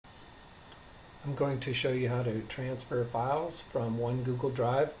I'm going to show you how to transfer files from one Google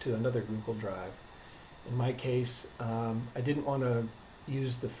Drive to another Google Drive. In my case, I didn't want to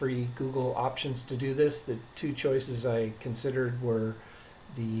use the free Google options to do this. The two choices I considered were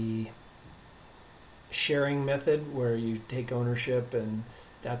the sharing method, where you take ownership, and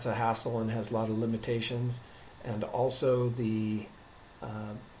that's a hassle and has a lot of limitations, and also the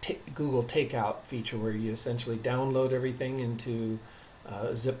Google Takeout feature, where you essentially download everything into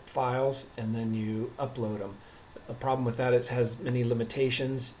zip files and then you upload them. The problem with that is it has many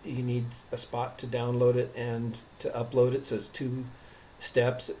limitations. You need a spot to download it and to upload it, so it's 2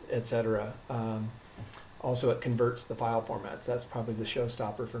 steps, etc. Also, it converts the file formats. That's probably the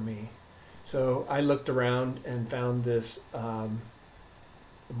showstopper for me. So I looked around and found this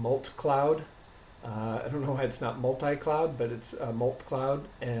MultCloud. I don't know why it's not multi-cloud, but it's MultCloud.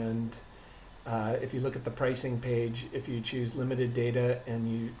 And if you look at the pricing page, if you choose limited data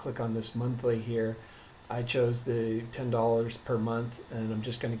and you click on this monthly here, I chose the $10 per month, and I'm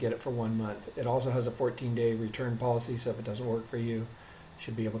just going to get it for 1 month. It also has a 14-day return policy, so if it doesn't work for you, you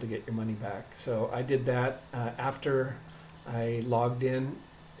should be able to get your money back. So I did that. After I logged in,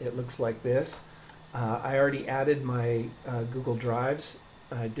 it looks like this. I already added my Google Drives.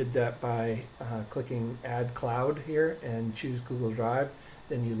 I did that by clicking Add Cloud here and choose Google Drive.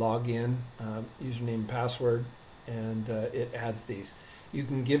 Then you log in, username and password, and it adds these. You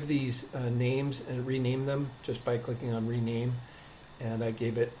can give these names and rename them just by clicking on Rename. And I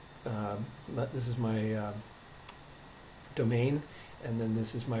gave it, this is my domain, and then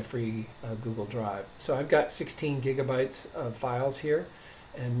this is my free Google Drive. So I've got 16 gigabytes of files here,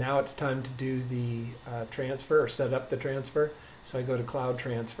 and now it's time to do the transfer, or set up the transfer. So I go to Cloud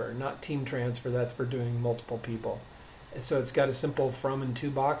Transfer, not Team Transfer, that's for doing multiple people. And so it's got a simple from and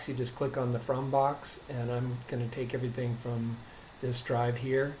to box. You just click on the from box, and I'm going to take everything from this drive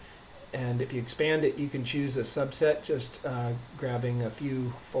here. And if you expand it, you can choose a subset, just grabbing a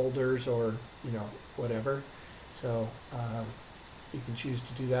few folders or whatever. So you can choose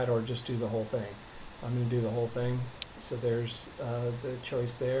to do that or just do the whole thing. I'm going to do the whole thing. So there's the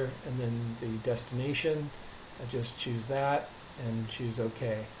choice there, and then the destination. I just choose that and choose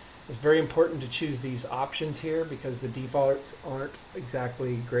OK. It's very important to choose these options here because the defaults aren't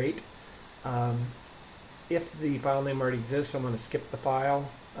exactly great. If the file name already exists, I'm going to skip the file.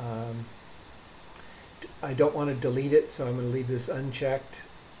 I don't want to delete it, so I'm going to leave this unchecked.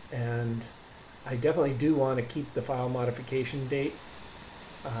 And I definitely do want to keep the file modification date.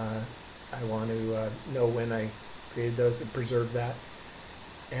 I want to know when I created those and preserve that.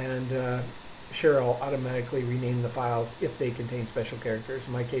 And sure, I'll automatically rename the files if they contain special characters.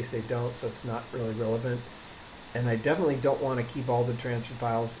 In my case, they don't, so it's not really relevant. And I definitely don't want to keep all the transfer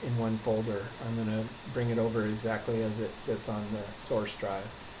files in one folder. I'm going to bring it over exactly as it sits on the source drive.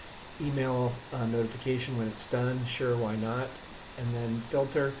 Email notification when it's done, sure, why not? And then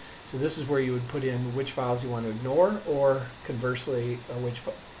filter. So this is where you would put in which files you want to ignore, or conversely, which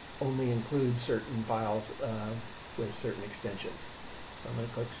only include certain files with certain extensions. So I'm going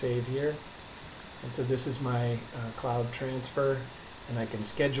to click Save here. And so this is my cloud transfer, and I can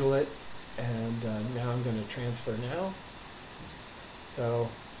schedule it. And now I'm going to transfer now. So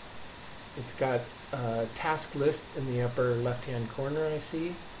it's got a task list in the upper left-hand corner, I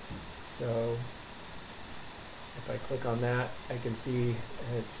see. So if I click on that, I can see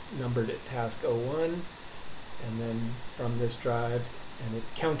it's numbered at task 01, and then from this drive, and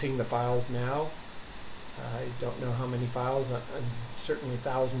it's counting the files now. I don't know how many files, certainly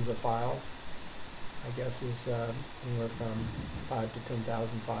thousands of files. I guess is anywhere from 5,000 to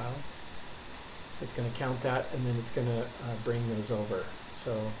 10,000 files. So it's going to count that, and then it's going to bring those over.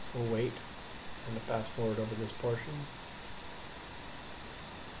 So we'll wait and fast forward over this portion.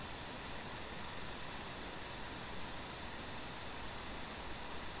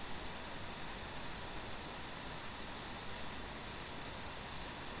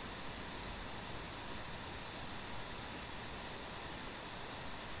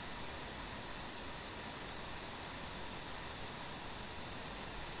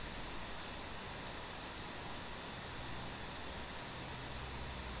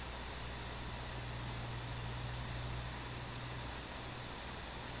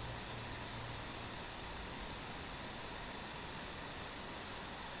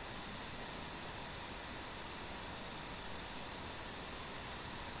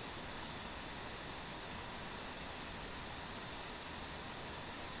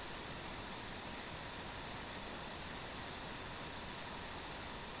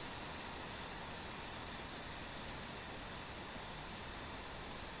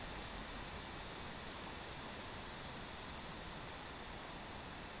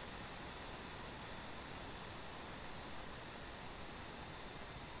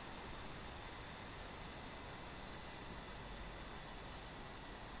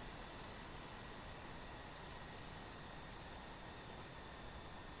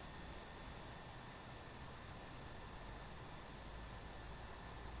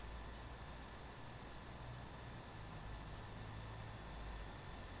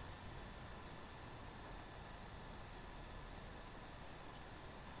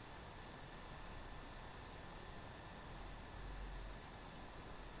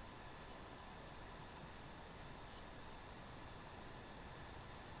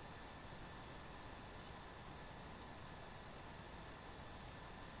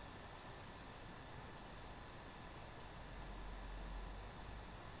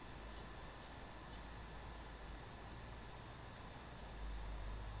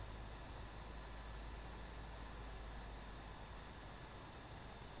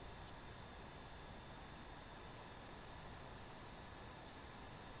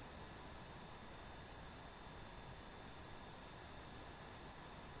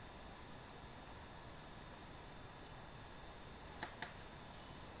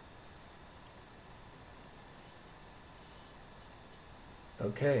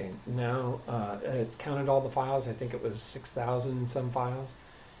 Okay, now it's counted all the files. I think it was 6,000 some files,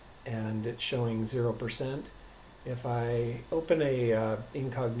 and it's showing 0%. If I open a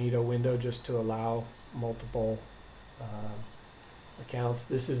incognito window just to allow multiple accounts,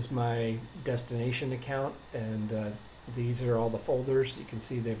 this is my destination account, and these are all the folders. You can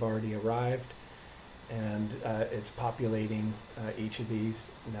see they've already arrived, and it's populating each of these.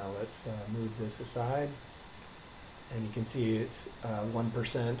 Now let's move this aside, and you can see it's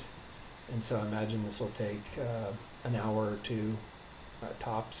 1%, and so I imagine this will take an hour or two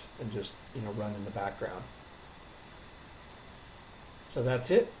tops, and just run in the background. So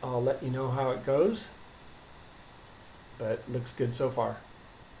that's it. I'll let you know how it goes, but looks good so far.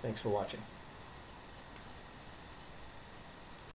 Thanks for watching.